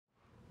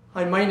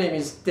Hi, my name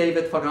is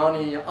David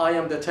Fagani. I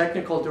am the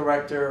Technical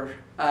Director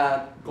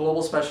at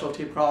Global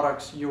Specialty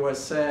Products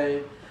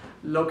USA,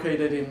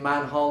 located in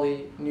Mount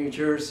Holly, New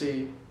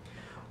Jersey.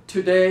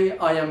 Today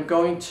I am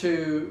going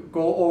to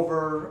go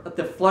over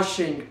the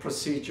flushing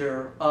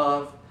procedure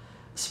of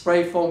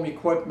spray foam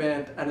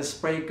equipment and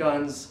spray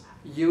guns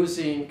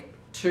using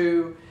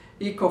two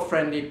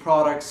eco-friendly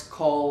products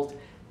called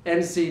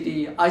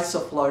NZD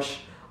IsoFlush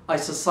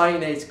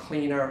Isocyanate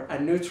Cleaner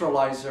and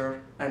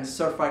Neutralizer and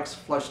Surfax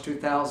Flush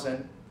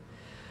 2000.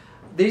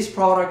 These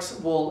products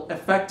will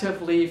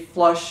effectively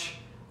flush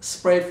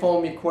spray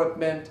foam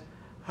equipment,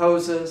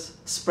 hoses,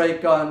 spray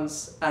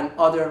guns, and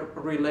other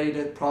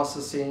related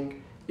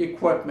processing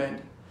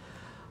equipment.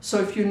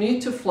 So if you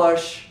need to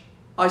flush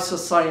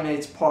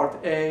isocyanates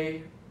Part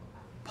A,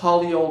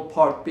 polyol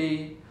Part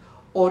B,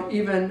 or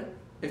even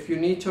if you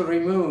need to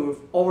remove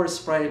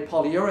overspray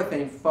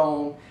polyurethane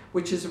foam,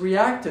 which is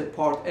reacted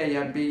Part A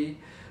and B,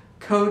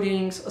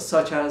 coatings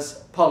such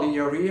as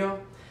polyurea,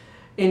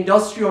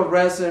 industrial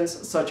resins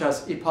such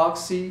as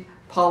epoxy,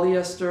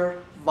 polyester,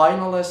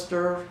 vinyl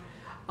ester,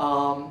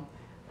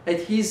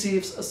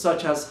 adhesives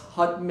such as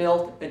hot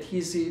melt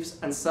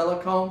adhesives and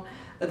silicone,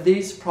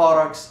 these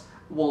products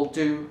will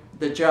do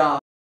the job.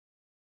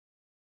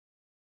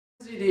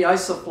 NZD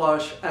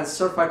IsoFlush and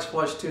Surfax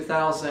Flush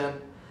 2000,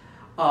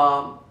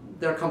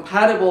 they're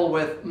compatible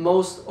with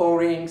most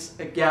O-rings,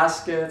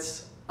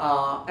 gaskets,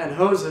 and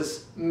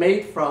hoses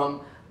made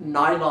from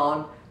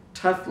nylon,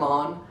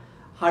 Teflon,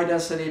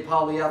 high-density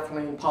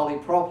polyethylene,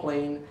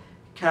 polypropylene,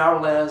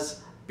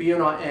 Carolez,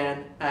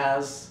 Buna-N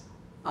as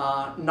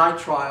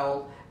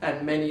nitrile,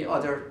 and many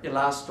other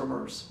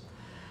elastomers.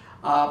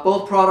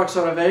 Both products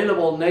are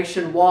available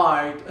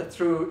nationwide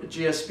through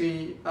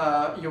GSP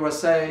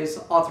USA's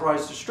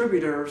authorized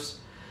distributors,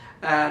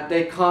 and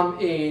they come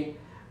in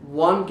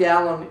 1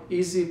 gallon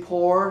easy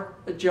pour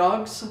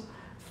jugs,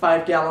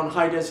 5 gallon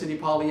high density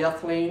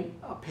polyethylene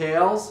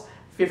pails,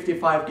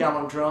 55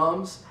 gallon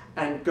drums,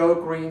 and Go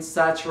Green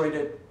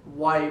saturated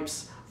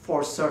wipes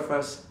for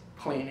surface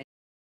cleaning.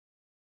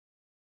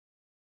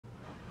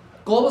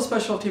 Global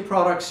Specialty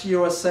Products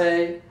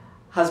USA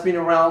has been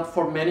around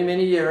for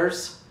many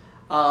years,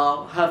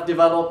 have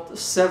developed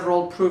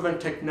several proven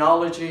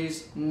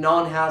technologies,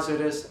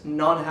 non-hazardous,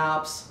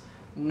 non-HAPS,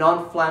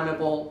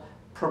 non-flammable,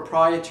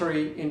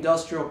 proprietary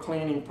industrial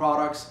cleaning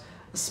products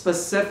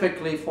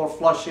specifically for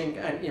flushing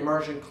and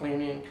immersion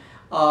cleaning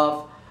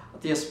of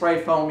the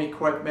spray foam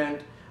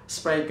equipment,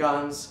 spray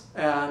guns,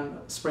 and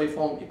spray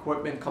foam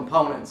equipment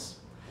components.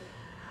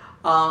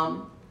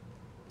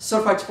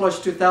 Surfax Flush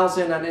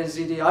 2000 and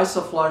NZD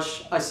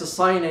IsoFlush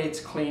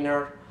Isocyanate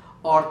Cleaner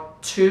are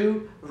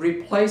two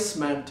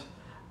replacement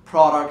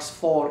products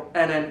for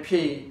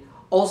NMP,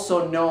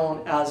 also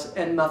known as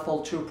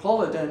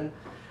N-methyl-2-prolidin,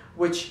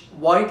 which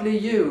widely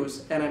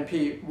used,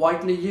 NMP,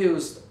 widely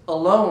used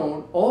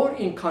alone or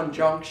in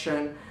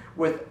conjunction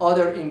with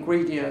other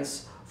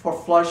ingredients for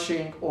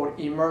flushing or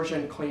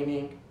immersion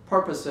cleaning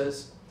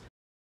purposes.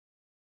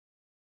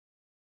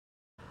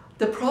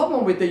 The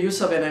problem with the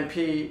use of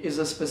NMP is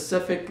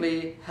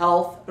specifically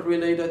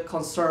health-related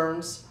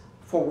concerns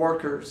for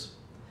workers.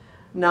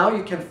 Now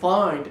you can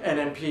find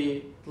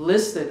NMP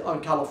listed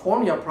on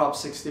California Prop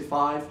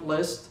 65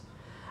 list,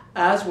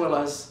 as well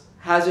as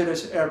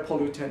hazardous air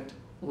pollutant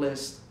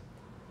list.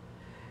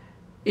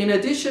 In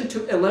addition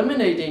to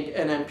eliminating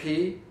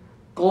NMP,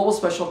 Global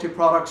Specialty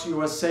Products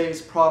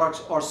USA's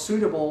products are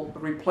suitable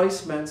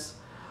replacements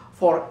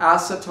for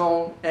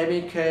acetone,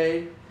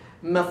 MEK,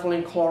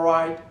 methylene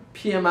chloride,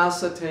 PM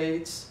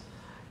acetates,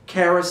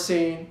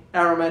 kerosene,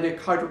 aromatic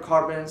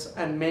hydrocarbons,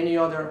 and many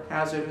other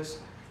hazardous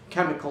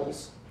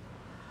chemicals.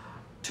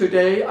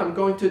 Today I'm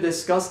going to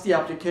discuss the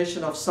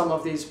application of some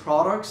of these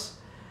products,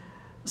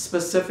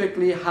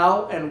 specifically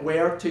how and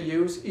where to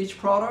use each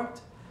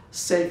product,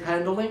 safe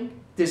handling,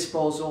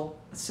 disposal,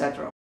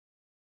 etc.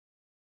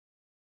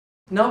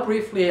 Now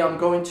briefly I'm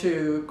going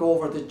to go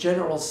over the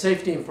general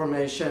safety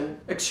information.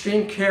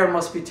 Extreme care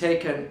must be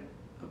taken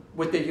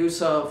with the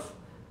use of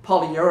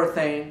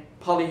polyurethane,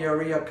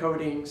 polyurea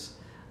coatings,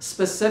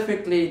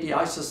 specifically the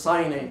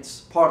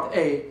isocyanates, Part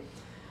A,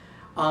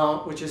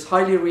 which is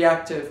highly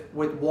reactive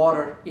with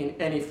water in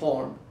any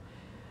form.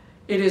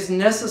 It is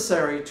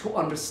necessary to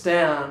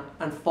understand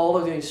and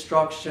follow the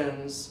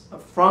instructions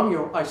from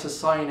your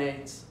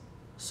isocyanates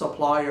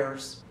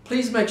suppliers.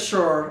 Please make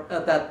sure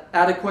that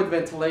adequate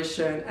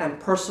ventilation and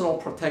personal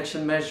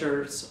protection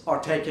measures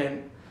are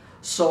taken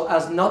so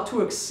as not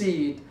to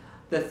exceed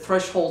the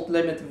threshold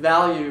limit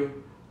value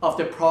of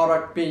the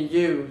product being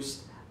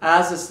used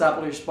as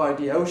established by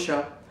the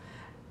OSHA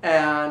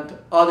and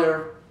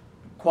other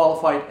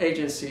qualified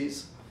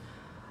agencies.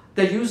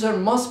 The user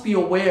must be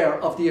aware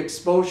of the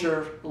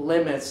exposure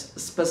limits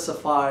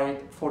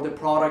specified for the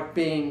product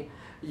being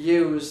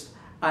used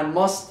and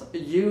must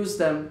use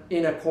them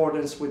in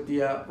accordance with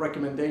the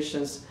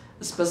recommendations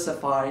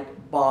specified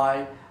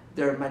by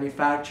their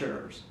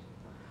manufacturers.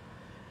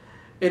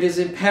 It is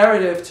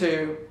imperative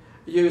to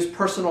use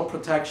personal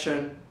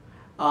protection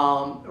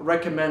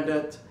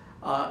recommended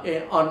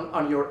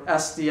on your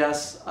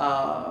SDS,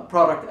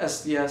 product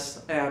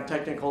SDS and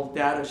technical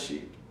data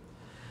sheet.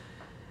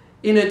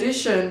 In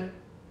addition,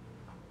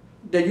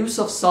 the use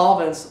of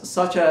solvents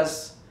such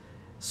as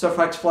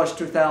Surfax Flush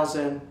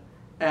 2000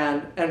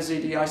 and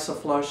NZD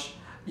IsoFlush,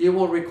 you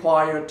will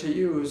require to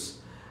use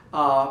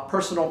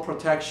personal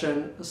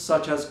protection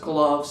such as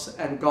gloves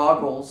and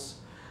goggles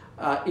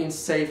in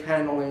safe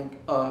handling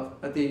of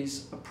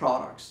these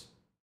products.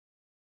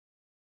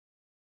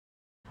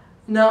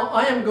 Now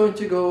I am going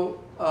to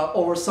go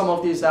over some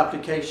of these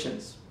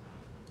applications.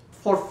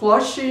 For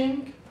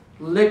flushing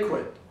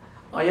liquid,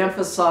 I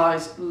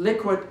emphasize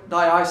liquid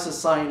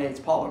diisocyanate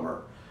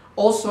polymer,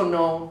 also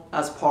known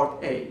as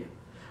Part A,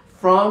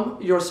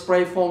 from your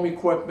spray foam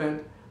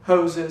equipment,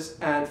 hoses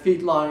and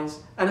feed lines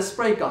and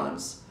spray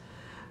guns.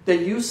 The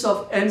use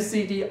of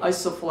NZD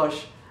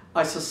IsoFlush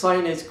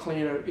isocyanate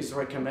cleaner is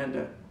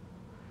recommended.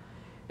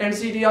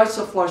 NZD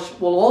IsoFlush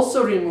will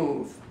also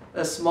remove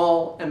a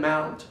small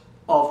amount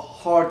of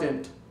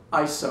hardened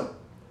iso.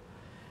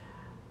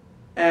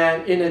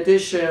 And in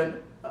addition,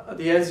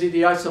 the NZD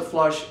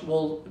IsoFlush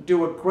will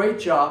do a great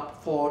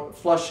job for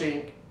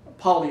flushing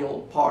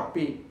polyol Part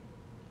B.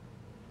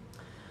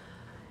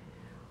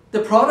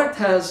 The product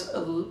has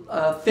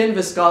a thin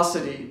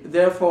viscosity,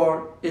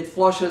 therefore it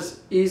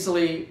flushes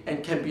easily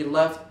and can be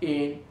left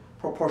in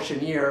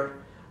proportioneer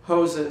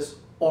hoses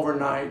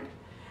overnight.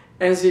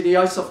 NZD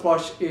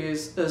IsoFlush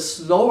is a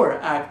slower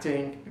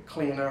acting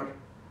cleaner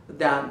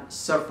than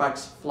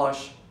Surfax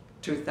Flush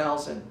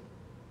 2000.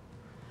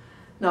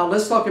 Now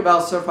let's talk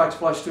about Surfax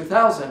Flush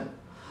 2000.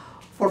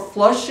 For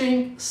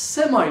flushing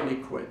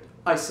semi-liquid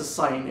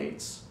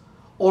isocyanates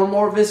or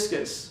more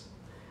viscous,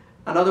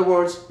 in other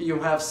words, you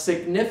have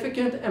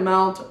significant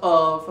amount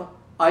of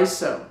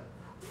iso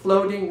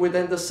floating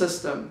within the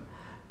system,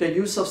 the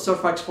use of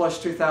Surfax Flush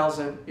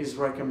 2000 is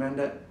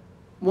recommended.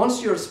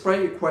 Once your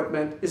spray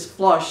equipment is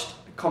flushed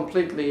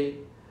completely,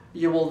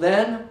 you will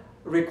then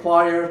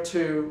require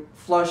to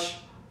flush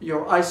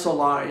your iso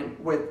line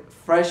with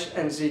fresh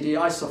NZD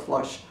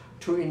IsoFlush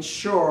to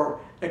ensure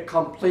a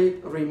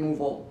complete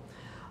removal.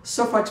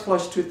 Surfax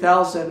Flush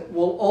 2000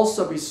 will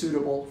also be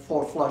suitable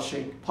for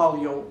flushing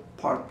polyol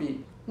Part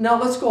B. Now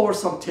let's go over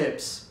some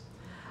tips.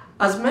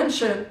 As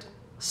mentioned,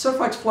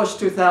 Surfax Flush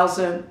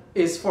 2000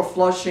 is for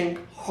flushing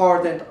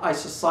hardened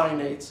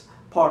isocyanates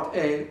Part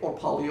A or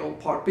polyol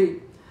Part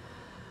B.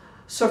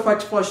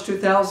 Surfax Flush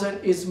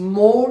 2000 is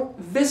more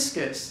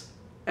viscous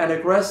and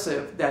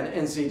aggressive than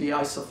NZD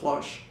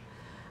IsoFlush.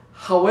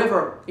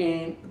 However,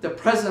 in the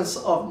presence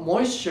of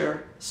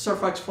moisture,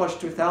 Surfax Flush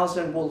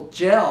 2000 will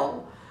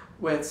gel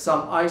with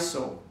some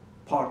iso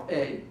Part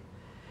A.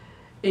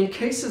 In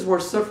cases where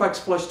Surfax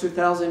Flush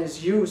 2000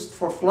 is used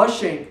for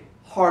flushing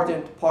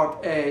hardened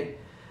Part A,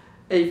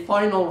 a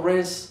final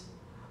rinse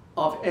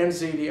of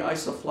NZD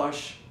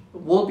IsoFlush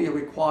will be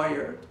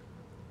required.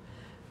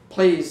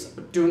 Please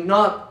do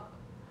not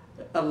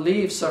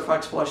leave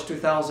Surfax Flush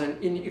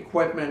 2000 in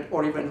equipment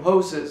or even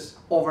hoses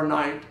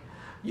overnight.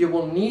 You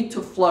will need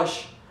to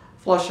flush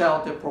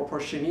out the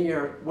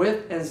proportioneer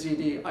with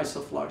NZD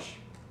IsoFlush.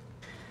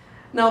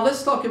 Now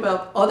let's talk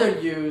about other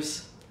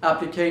use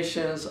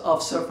applications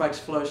of Surfax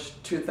Flush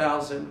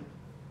 2000.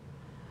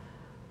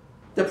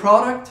 The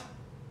product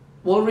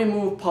will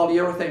remove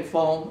polyurethane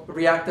foam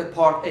reacted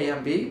Part A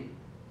and B,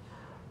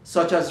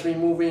 such as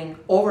removing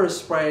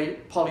overspray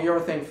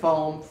polyurethane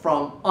foam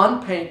from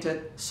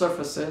unpainted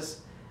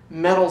surfaces,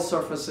 metal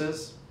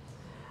surfaces,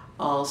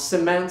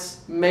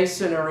 cements,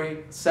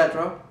 masonry,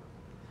 etc.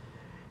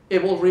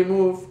 It will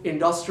remove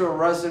industrial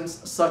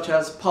resins such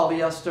as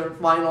polyester,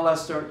 vinyl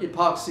ester,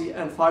 epoxy,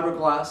 and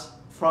fiberglass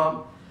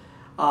from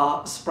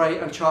spray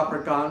and chopper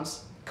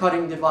guns,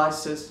 cutting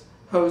devices,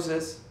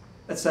 hoses,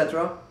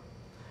 etc.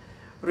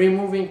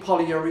 Removing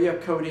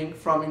polyurea coating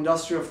from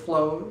industrial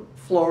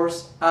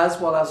floors as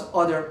well as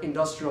other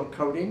industrial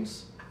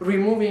coatings.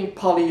 Removing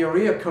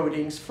polyurea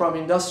coatings from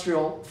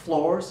industrial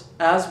floors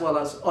as well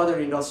as other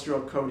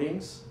industrial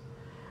coatings.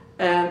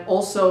 And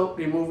also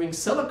removing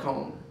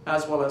silicone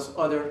as well as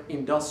other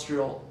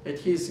industrial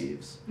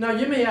adhesives. Now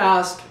you may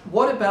ask,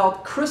 what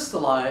about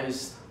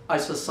crystallized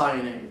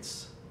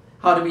isocyanates?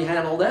 How do we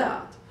handle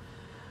that?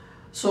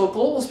 So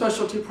Global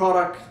Specialty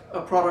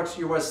Products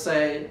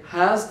USA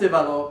has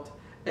developed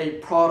a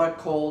product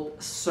called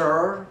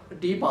CIRR,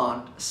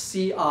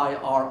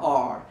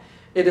 C-I-R-R.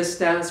 It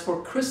stands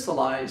for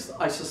Crystallized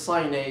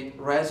Isocyanate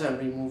Resin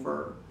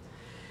Remover.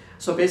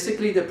 So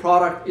basically the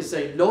product is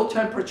a low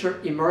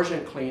temperature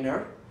immersion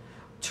cleaner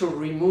to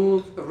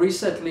remove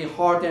recently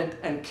hardened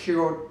and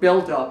cured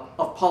buildup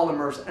of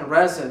polymers and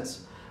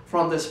resins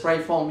from the spray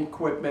foam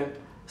equipment,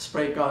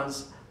 spray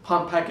guns,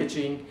 pump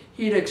packaging,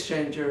 heat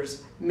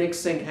exchangers,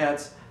 mixing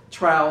heads,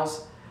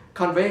 trowels,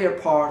 conveyor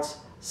parts,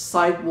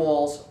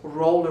 sidewalls,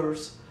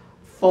 rollers,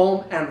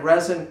 foam and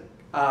resin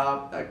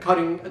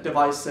cutting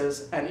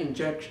devices, and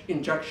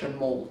injection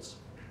molds.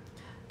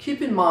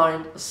 Keep in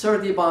mind,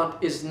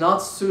 CIRR is not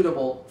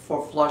suitable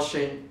for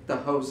flushing the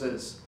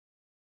hoses.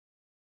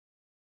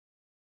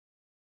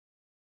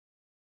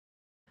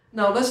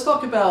 Now let's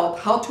talk about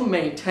how to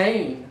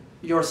maintain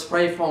your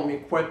spray foam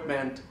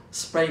equipment,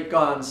 spray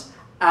guns,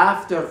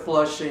 after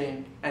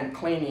flushing and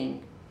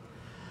cleaning.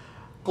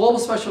 Global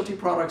Specialty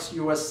Products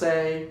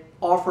USA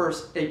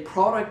offers a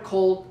product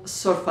called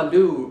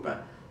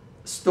Surfalube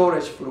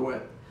storage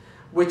fluid,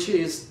 which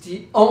is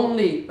the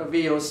only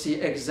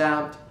VOC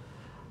exempt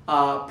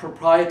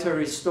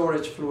proprietary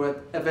storage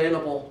fluid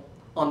available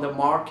on the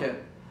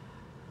market.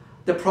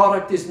 The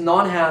product is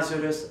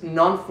non-hazardous,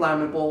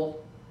 non-flammable,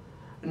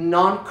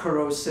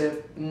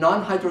 non-corrosive,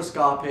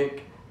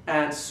 non-hydroscopic,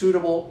 and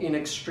suitable in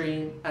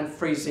extreme and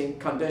freezing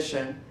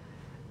condition.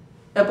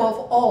 Above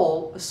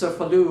all,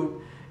 Surfalube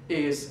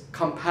is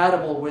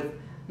compatible with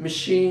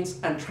machines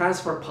and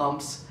transfer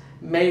pumps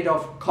made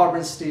of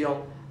carbon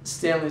steel,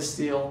 stainless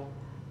steel,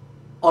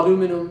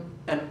 aluminum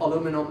and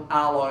aluminum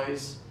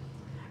alloys,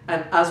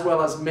 and as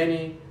well as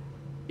many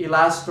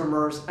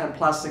elastomers and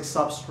plastic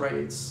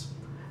substrates.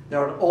 They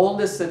are all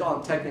listed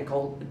on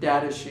technical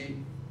data sheet.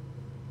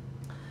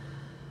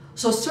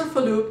 So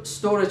Surfalube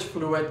storage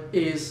fluid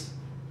is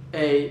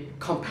a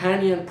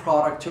companion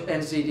product to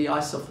NZD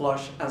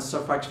IsoFlush and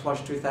Surfax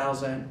Flush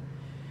 2000.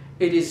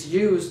 It is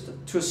used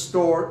to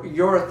store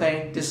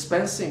urethane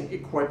dispensing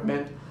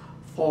equipment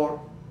for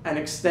an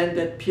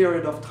extended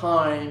period of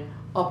time,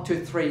 up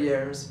to 3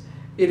 years.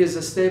 It is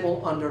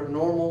stable under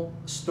normal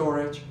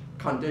storage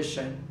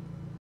condition.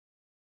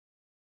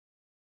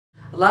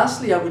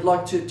 Lastly, I would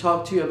like to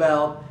talk to you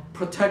about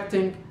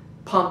protecting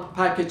pump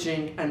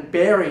packaging and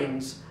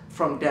bearings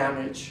from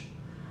damage,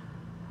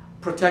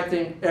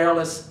 protecting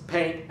airless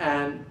paint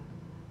and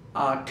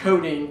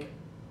coating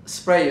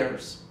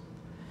sprayers.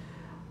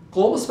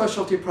 Global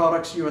Specialty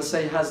Products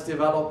USA has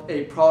developed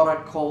a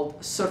product called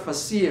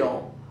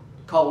SurfaSeal,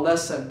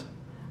 coalescent.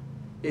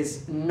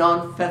 It's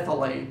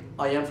non-phthalate,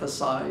 I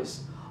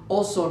emphasize,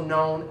 also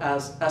known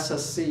as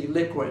SSC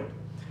liquid.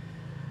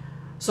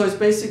 So it's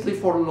basically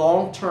for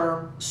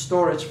long-term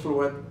storage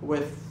fluid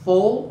with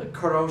full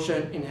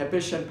corrosion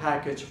inhibition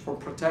package for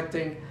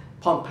protecting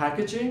pump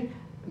packaging,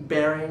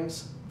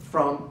 bearings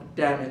from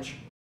damage.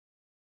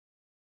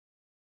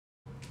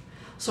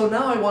 So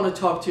now I want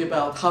to talk to you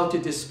about how to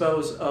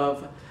dispose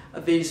of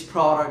these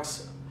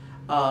products,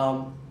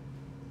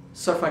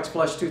 Surfax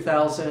Flush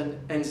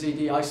 2000,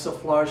 NZD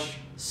IsoFlush,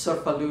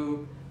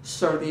 Surfalube,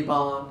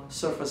 Surlibon,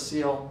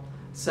 SurfaSeal,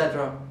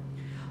 etc.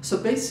 So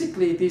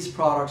basically these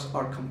products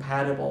are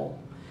compatible.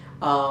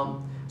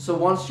 So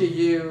once you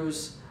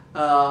use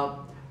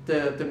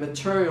the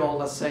material,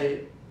 let's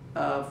say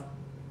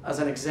as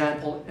an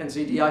example,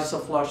 NZD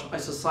IsoFlush,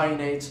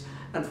 isocyanates,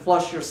 and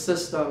flush your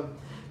system,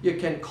 you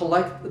can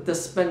collect the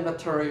spent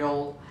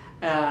material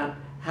and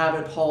have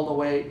it hauled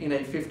away in a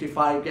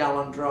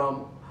 55-gallon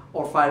drum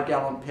or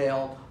 5-gallon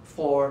pail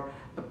for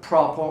a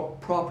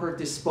proper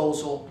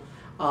disposal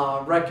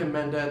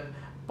recommended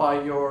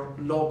by your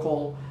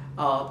local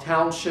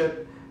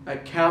township,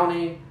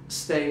 county,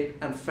 state,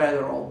 and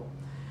federal.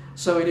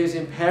 So it is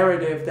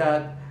imperative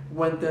that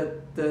when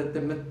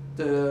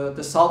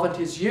the solvent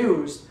is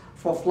used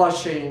for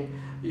flushing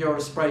your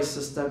spray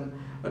system,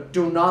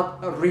 do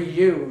not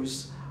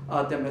reuse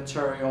the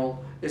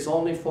material. It's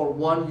only for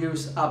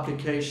one-use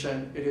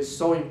application. It is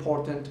so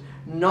important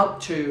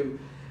not to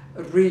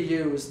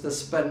reuse the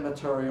spent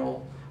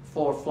material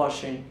for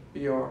flushing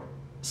your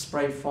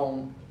spray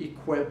foam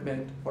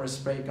equipment or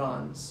spray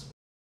guns.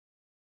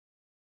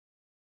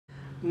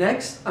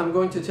 Next, I'm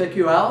going to take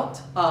you out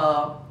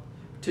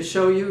to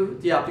show you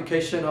the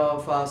application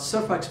of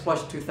Surfax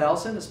Flush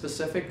 2000,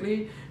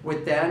 specifically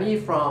with Danny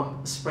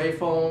from Spray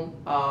Foam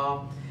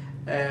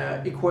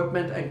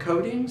Equipment and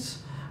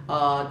Coatings.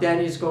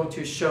 Danny is going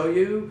to show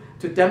you,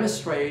 to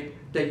demonstrate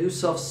the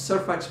use of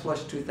Surfax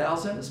Flush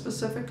 2000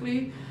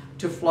 specifically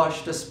to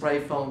flush the spray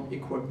foam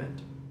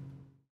equipment.